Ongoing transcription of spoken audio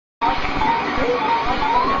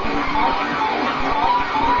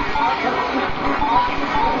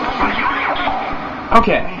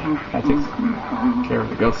Okay, that takes care of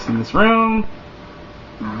the ghosts in this room.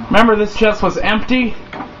 Remember, this chest was empty?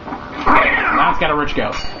 Now it's got a rich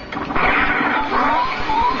ghost.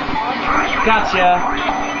 Gotcha!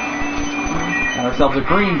 Got ourselves a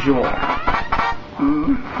green jewel.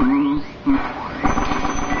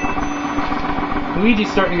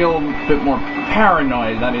 Luigi's starting to get a little bit more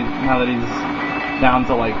paranoid now that he's down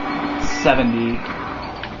to like 70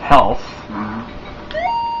 health.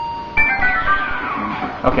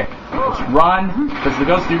 Okay, let's run, because the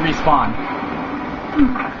ghosts do respawn.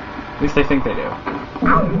 At least I think they do.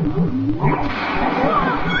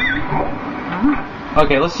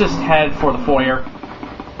 Okay, let's just head for the foyer.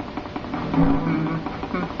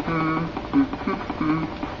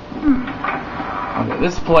 Okay,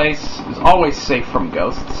 this place is always safe from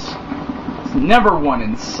ghosts. There's never one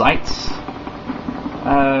in sight.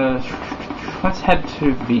 Let's head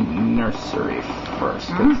to the nursery first,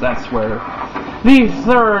 because that's where the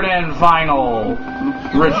third and final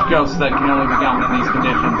rich ghost that can only be gotten in these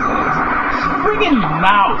conditions is. Friggin'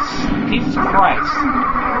 mouse! Jesus Christ.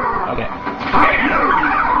 Okay.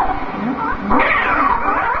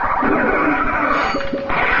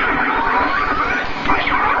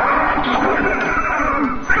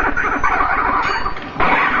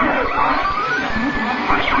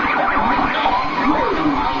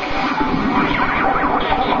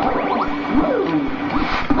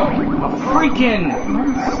 Freaking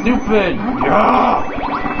stupid!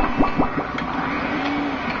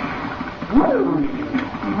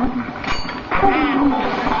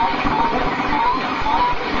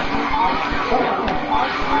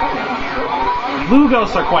 Blue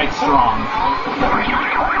ghosts are quite strong.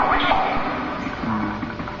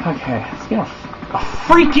 Okay, let's get a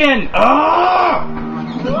freaking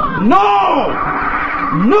no!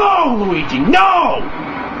 No, Luigi, no!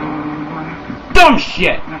 Dumb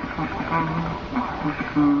shit!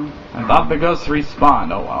 I thought the ghosts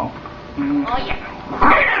respawned, oh well.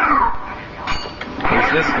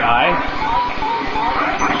 There's this guy.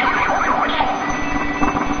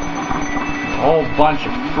 A whole bunch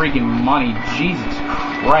of freaking money. Jesus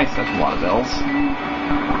Christ, that's a lot of bills.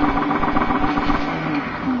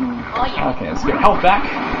 Okay, let's get health back.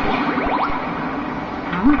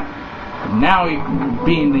 Now we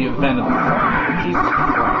be in the event of the Jesus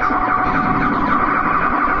Christ.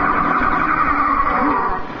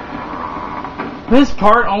 This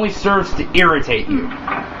part only serves to irritate you.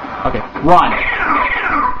 Okay, run.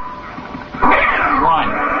 Run.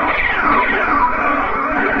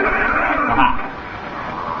 Aha.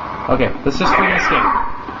 Okay, let's just freaking escape.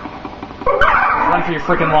 Run for your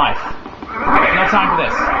freaking life. There's no time for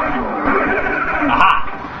this. Aha.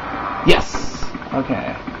 Yes.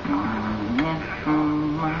 Okay.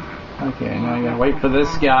 Okay, now you gotta wait for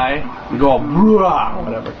this guy to go all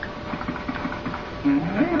whatever.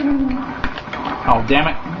 Oh, damn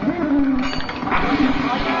it.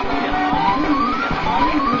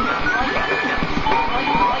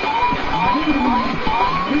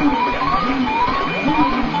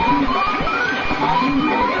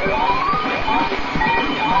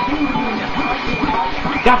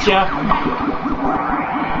 Gotcha!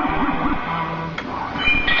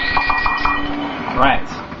 Right.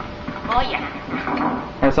 Oh yeah.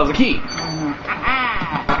 Got ourselves a key.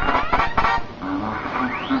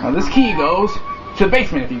 Now this key goes to the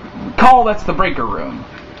basement. If you recall, that's the breaker room.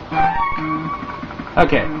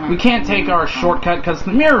 Okay, we can't take our shortcut because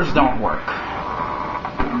the mirrors don't work.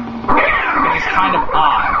 It's kind of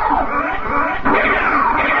odd.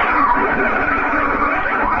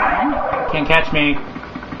 Can't catch me.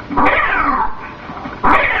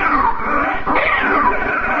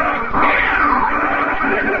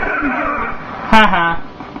 Haha.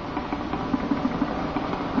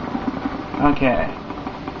 Okay.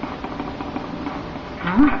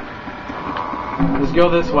 Just go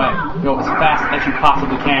this way. Go as fast as you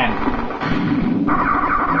possibly can.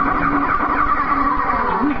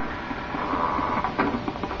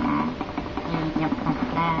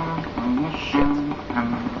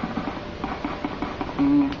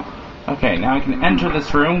 Okay, now I can enter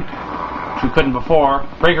this room, which we couldn't before.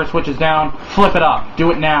 Breaker switch is down. Flip it up.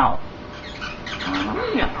 Do it now.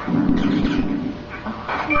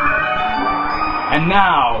 And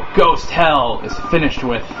now, Ghost Hell is finished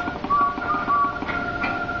with.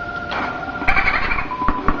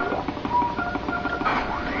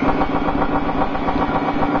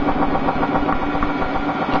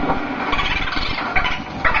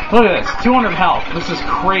 Look at this, 200 health. This is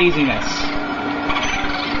craziness.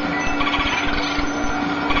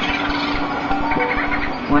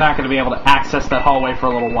 We're not going to be able to access that hallway for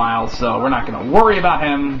a little while, so we're not going to worry about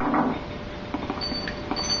him.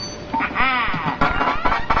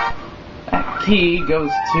 key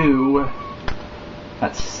goes to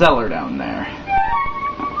that cellar down there.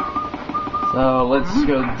 So let's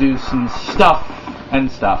go do some stuff and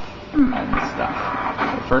stuff and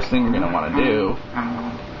stuff. The first thing you're going to want to do,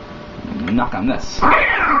 knock on this.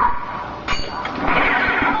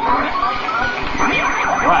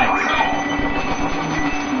 Right.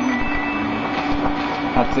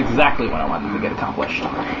 That's exactly what I wanted to get accomplished.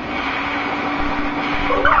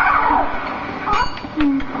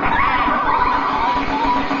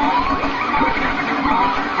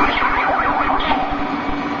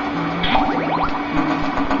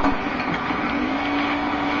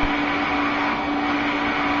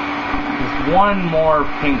 There's one more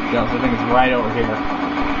pink ghost. I think it's right over here.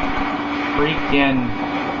 Freaking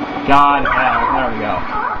God hell. There we go.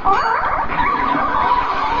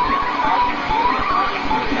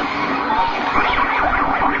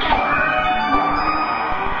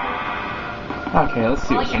 Okay, let's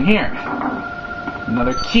see what's in here.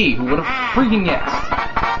 Another key. Who would have freaking guessed?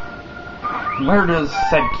 Where does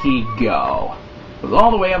said key go? It goes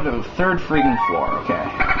all the way up to the 3rd freaking floor. Okay.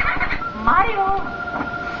 Mario.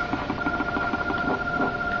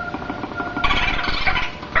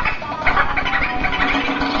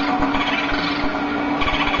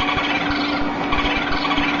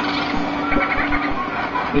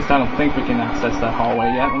 At least I don't think we can access that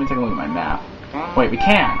hallway yet. Let me take a look at my map. Wait, we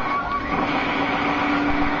can.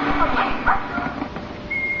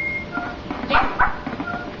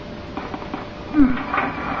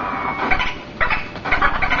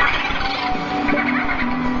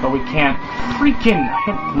 But we can't freaking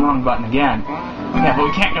hit the wrong button again. Yeah, but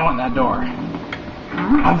we can't go in that door.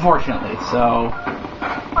 Unfortunately, so...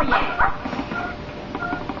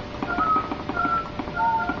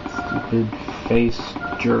 Stupid face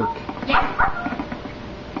jerk.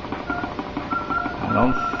 I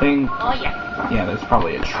don't think... Yeah, there's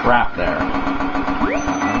probably a trap there.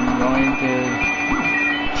 I'm going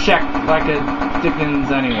to check like a Dickens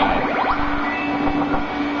anyway.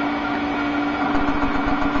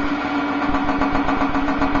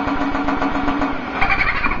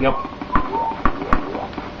 Yep.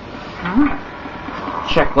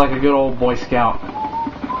 Check like a good old Boy Scout.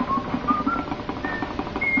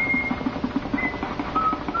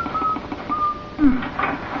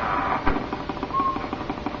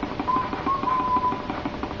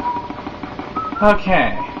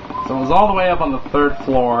 Okay, so it was all the way up on the 3rd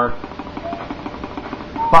floor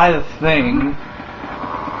by the thing.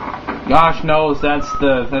 Gosh knows that's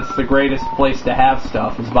the greatest place to have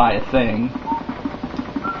stuff, is by a thing.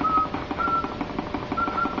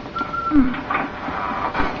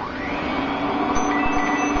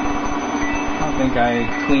 I think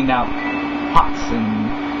I cleaned out pots in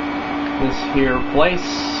this here place,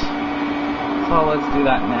 so let's do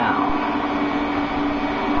that now.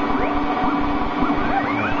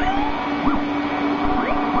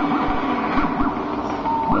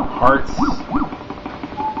 Hearts.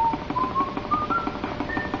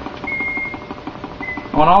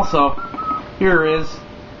 Oh, and also, here is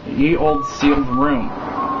the ye old sealed room.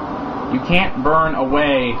 You can't burn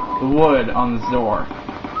away the wood on this door.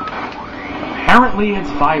 Apparently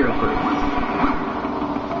it's fireproof.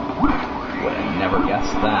 Would have never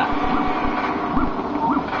guessed that.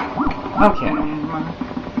 Okay.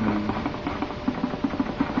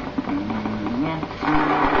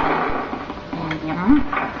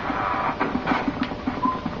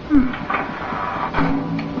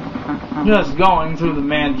 Just going through the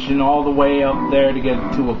mansion all the way up there to get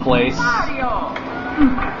to a place.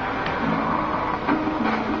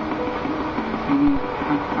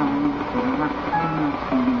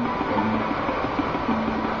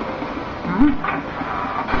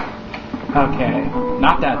 Okay,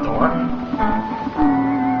 not that door.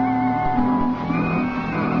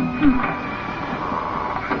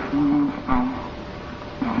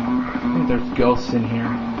 I think there's ghosts in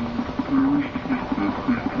here.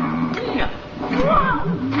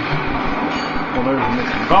 Well, there's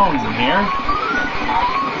Mr. Bones in here.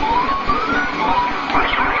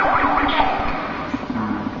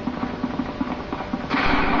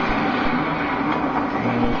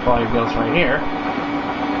 And there's probably a ghost right here,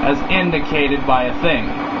 as indicated by a thing.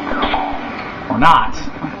 Or not.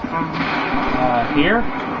 Here?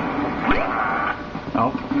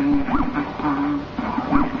 Nope.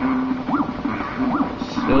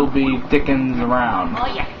 Still be Dickens around. Oh,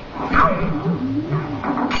 yeah.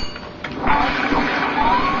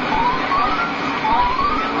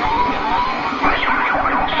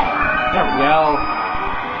 There we go.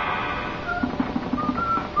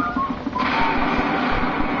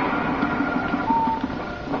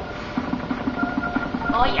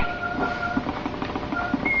 Oh, yeah.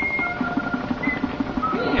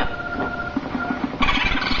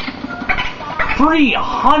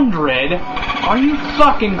 300? Are you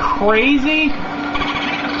fucking crazy?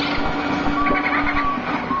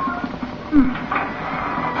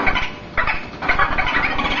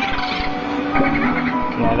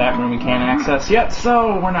 Yeah, that room we can't access yet,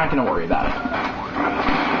 so we're not gonna worry about it.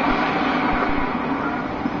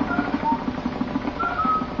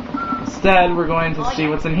 Instead, we're going to see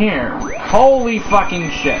what's in here. Holy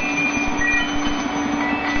fucking shit.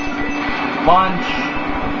 Bunch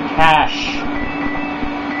of cash.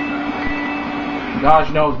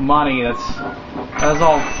 Gosh knows money. That's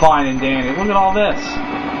all fine and dandy. Look at all this.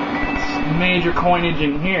 It's major coinage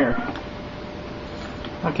in here.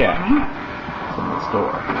 Okay. Open this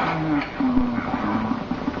door.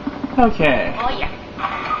 Okay. Oh yeah.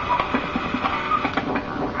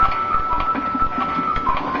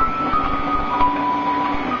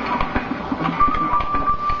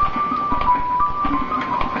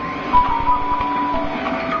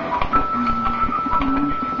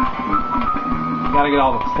 Gotta get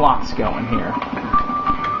all the clocks going here.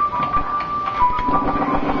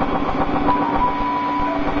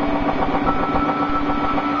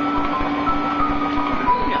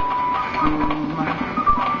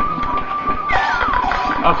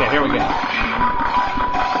 Okay, here we go.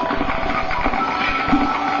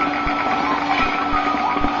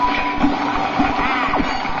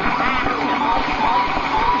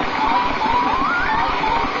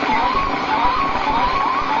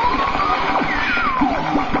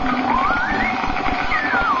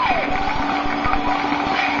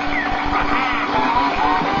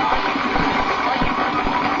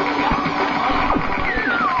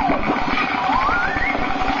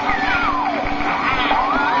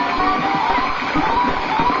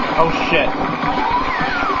 Oh shit.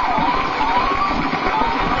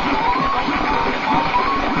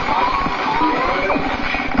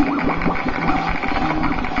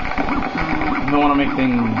 Don't want to make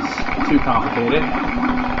things too complicated.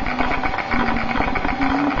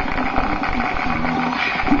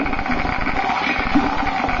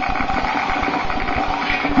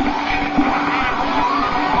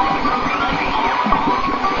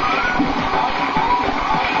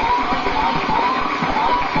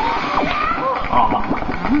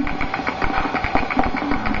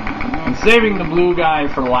 I'm saving the blue guy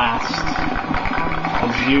for last,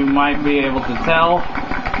 as you might be able to tell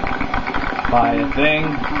by a thing.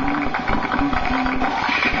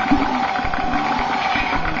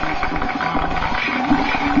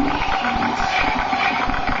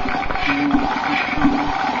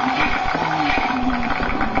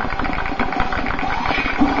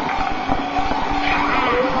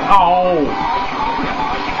 Oh,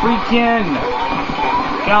 freaking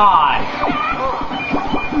God.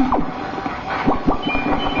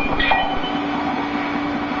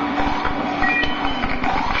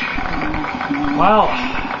 Well,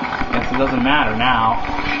 guess it doesn't matter now.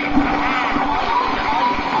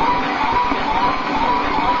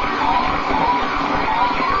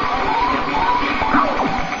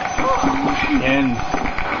 Again,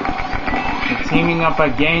 they're teaming up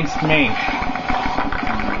against me.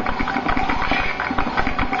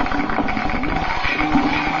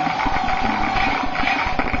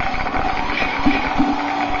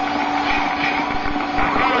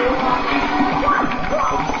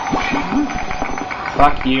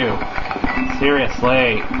 Fuck you.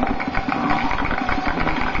 Seriously.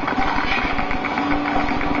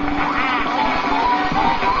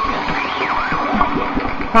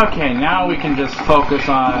 Okay, now we can just focus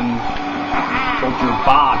on Soldier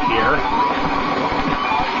Bob here.